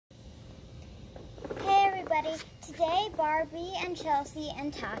everybody. Today, Barbie and Chelsea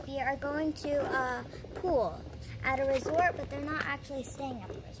and Taffy are going to a pool at a resort, but they're not actually staying at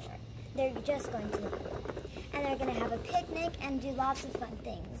the resort. They're just going to the pool. And they're going to have a picnic and do lots of fun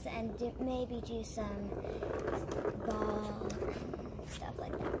things and maybe do some ball and stuff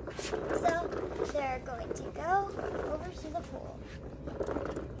like that. So, they're going to go over to the pool.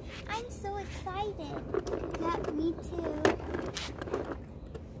 I'm so excited. Yeah, me too.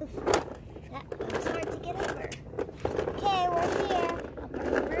 Oof. That was hard to get over. Okay, we're here.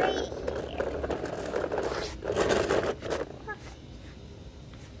 We're right here.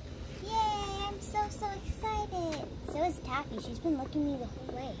 Yay, I'm so excited. So is Taffy. She's been looking me the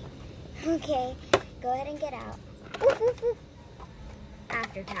whole way. Okay, go ahead and get out. Oof, oof, oof.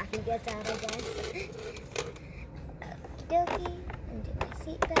 After Taffy gets out, I guess. Okie dokie. Undo my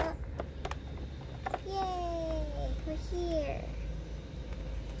seatbelt. Yay, we're here.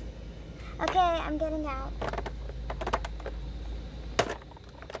 Okay, I'm getting out.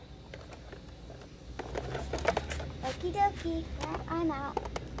 Okie dokie, well, I'm out.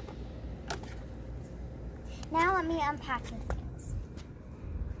 Now let me unpack the things.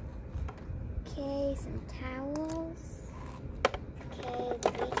 Okay, some towels. Okay, the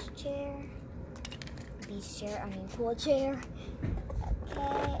pool chair.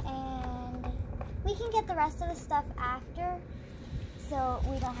 Okay, and we can get the rest of the stuff after, so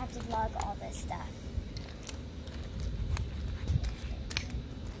we don't have to lug all this stuff.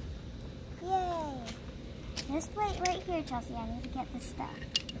 Yay! Just wait right here, Chelsea. I need to get this stuff.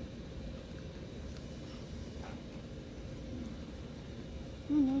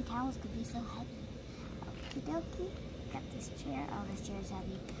 New towels could be so heavy. Okie dokie. Got this chair. Oh, this chair is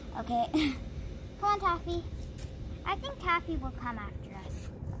heavy. Okay. Come on, Taffy. I think Taffy will come after us.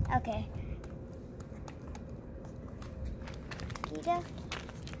 Okay. Okie dokie.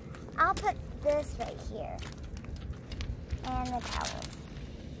 I'll put this right here. And the towels.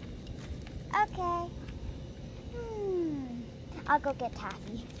 Okay. I'll go get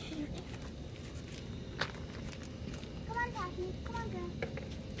Taffy. Come on, Taffy. Come on, girl.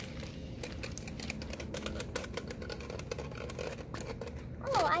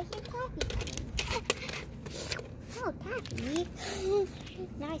 Oh, I hear Taffy coming. Oh, Taffy.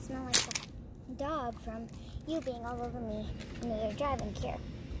 Now I smell like that dog from you being all over me when you're driving here.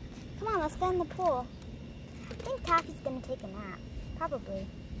 Come on, let's go in the pool. I think Taffy's gonna take a nap. Probably.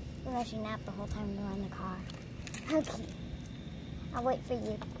 Unless she napped the whole time we were in the car. Okay. I'll wait for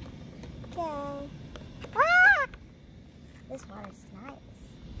you. Okay. Ah! This water's nice.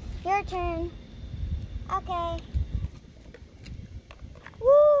 Your turn. Okay.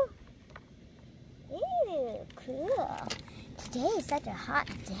 Woo! Ew, cool. Today is such a hot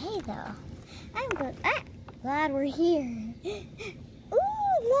day, though. I'm glad we're here.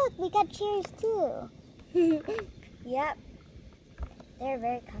 Ooh, look, we got chairs, too. Yep. They're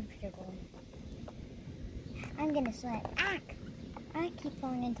very comfortable. I'm gonna swim. I keep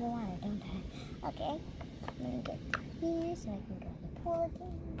falling into the water, don't I? Okay. I'm gonna get here so I can go in the pool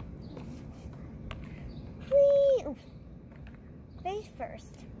again. Whee! Oof. Face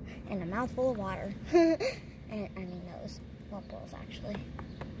first. And a mouthful of water. And I mean those. Well, bowls, actually.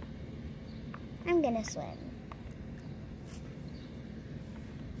 I'm gonna swim.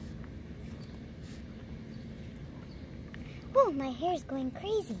 Oh, my hair's going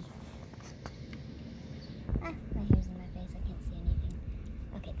crazy. My hair's in my face. I can't see anything.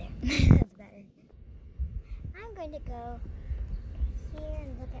 Okay, there. That's better. I'm going to go here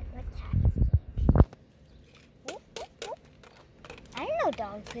and look at what Taffy's doing. Ooh, ooh, ooh. I didn't know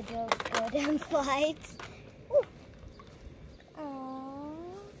dogs could go down slides. Ooh.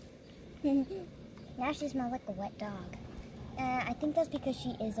 Aww. Now she smells like a wet dog. I think that's because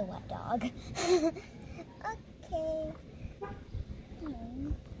she is a wet dog. Okay.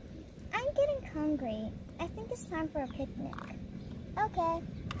 I'm getting hungry. I think it's time for a picnic. Okay.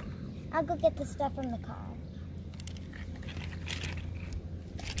 I'll go get the stuff from the car.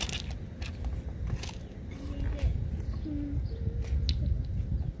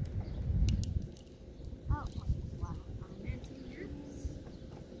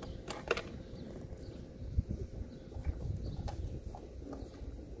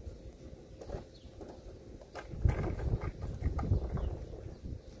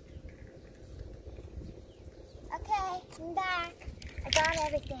 I'm back. I got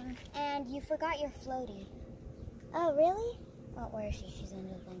everything. And you forgot your floaty. Oh, really? Oh, where is she? She's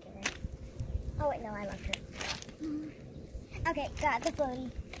under the blanket, right? Oh, wait, no, I left her. Okay, got the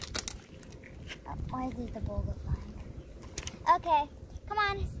floaty. Oh, why did the bowl go flying? Okay, come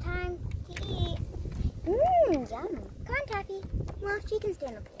on, it's time to eat. Yummy. Come on, Taffy. Well, she can stay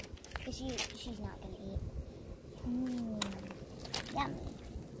in the pool because she's not going to eat. Yummy.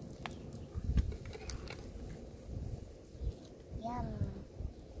 Yum.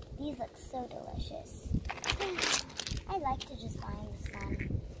 These look so delicious. I like to just lie in the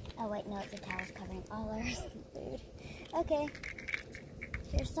sun. Oh wait, no, the towel's covering all our food. Okay.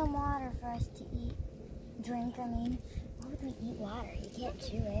 Here's some water for us to eat. Drink, I mean. Why would we eat water? You can't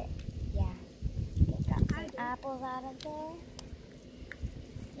chew it. Yeah. Okay, got some apples out of there.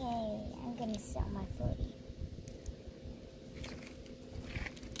 Yay, I'm gonna sell my floaty.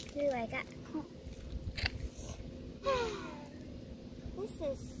 Ooh, I got... This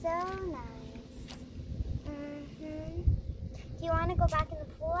is so nice. Do you want to go back in the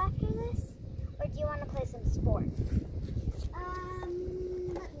pool after this? Or do you want to play some sports?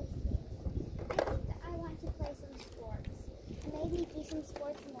 Let me see. I think I want to play some sports. Maybe do some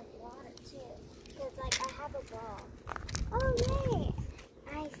sports in the water too. Because like I have a ball. Oh yay!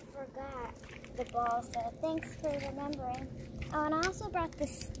 I forgot the ball, so thanks for remembering. Oh, and I also brought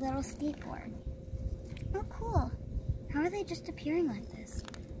this little skateboard. Oh cool. How are they just appearing like this?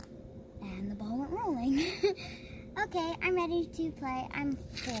 And the ball went rolling. Okay, I'm ready to play. I'm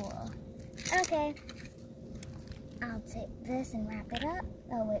full. Okay. I'll take this and wrap it up.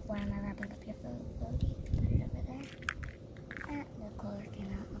 Oh wait, why am I wrapping up your floaty? Put it over there. The color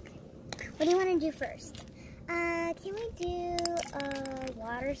came out. Okay. What do you want to do first? Can we do a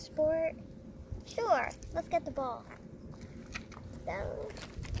water sport? Sure. Let's get the ball. So.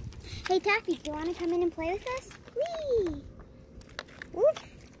 Hey Taffy, do you want to come in and play with us? Whee! Woof!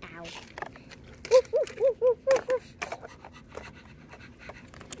 Ow. Woof, woof, woof, woof, woof, woof.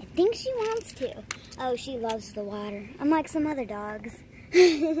 I think she wants to. Oh, she loves the water. Unlike some other dogs.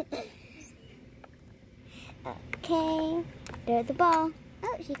 Okay. There's the ball.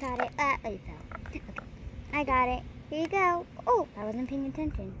 Oh, she caught it. Oh, it fell. Okay. I got it. Here you go. Oh, I wasn't paying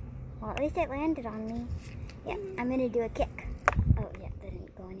attention. Well, at least it landed on me. Yeah, I'm going to do a kick. Oh, yeah, that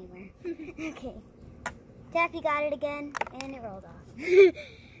didn't go anywhere. Okay. Taffy got it again, and it rolled off.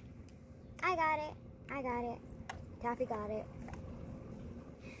 I got it. I got it. Taffy got it.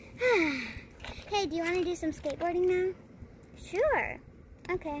 Hey, do you want to do some skateboarding now? Sure.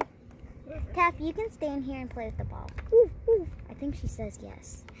 Okay. Taffy, you can stay in here and play with the ball. Oof, oof. I think she says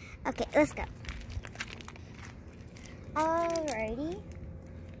yes. Okay, let's go. Alrighty.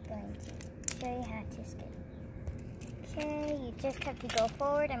 Going to show you how to skate. Okay, you just have to go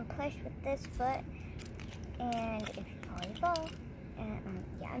forward and push with this foot. And if you follow your ball, and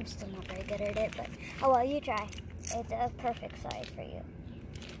yeah, I'm still not very good at it, but oh well, you try. It's a perfect size for you.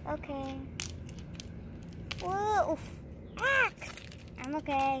 Okay. Whoa! Oof. Ah! I'm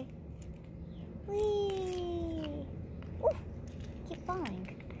okay. Whee! Oof! Keep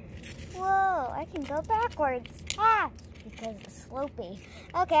falling. Whoa! I can go backwards. Ah! Because it's slopey.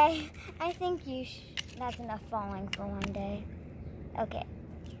 Okay. I think that's enough falling for one day. Okay.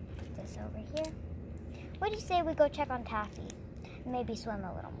 Put this over here. What do you say we go check on Taffy? Maybe swim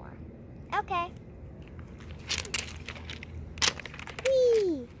a little more. Okay.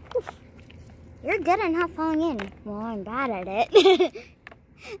 Whee! Oof. You're good at not falling in. Well, I'm bad at it.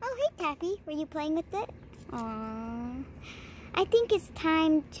 Oh, hey, Taffy. Were you playing with it? Aww. I think it's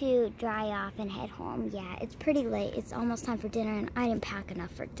time to dry off and head home. Yeah, it's pretty late. It's almost time for dinner, and I didn't pack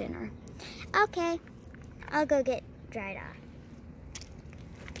enough for dinner. Okay. I'll go get dried off.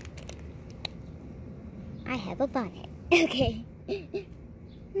 I have a bonnet. Okay.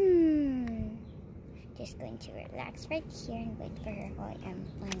 Just going to relax right here and wait for her while I'm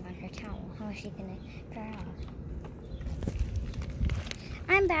laying on her towel. How is she going to dry off?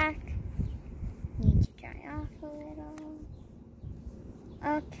 I'm back. Need to dry off a little.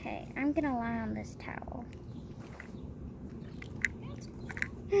 Okay, I'm going to lie on this towel.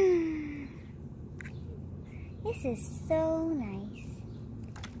 This is so nice.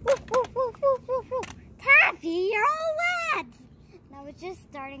 Woof, woof, woof, woof, woof, woof. Taffy, you're all wet! Now it's just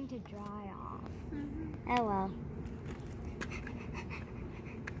starting to dry off. Oh well.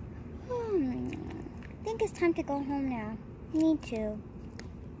 I think it's time to go home now. Me too.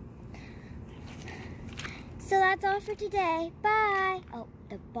 So that's all for today. Bye! Oh,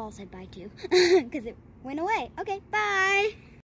 the ball said bye too. Because it went away. Okay, bye!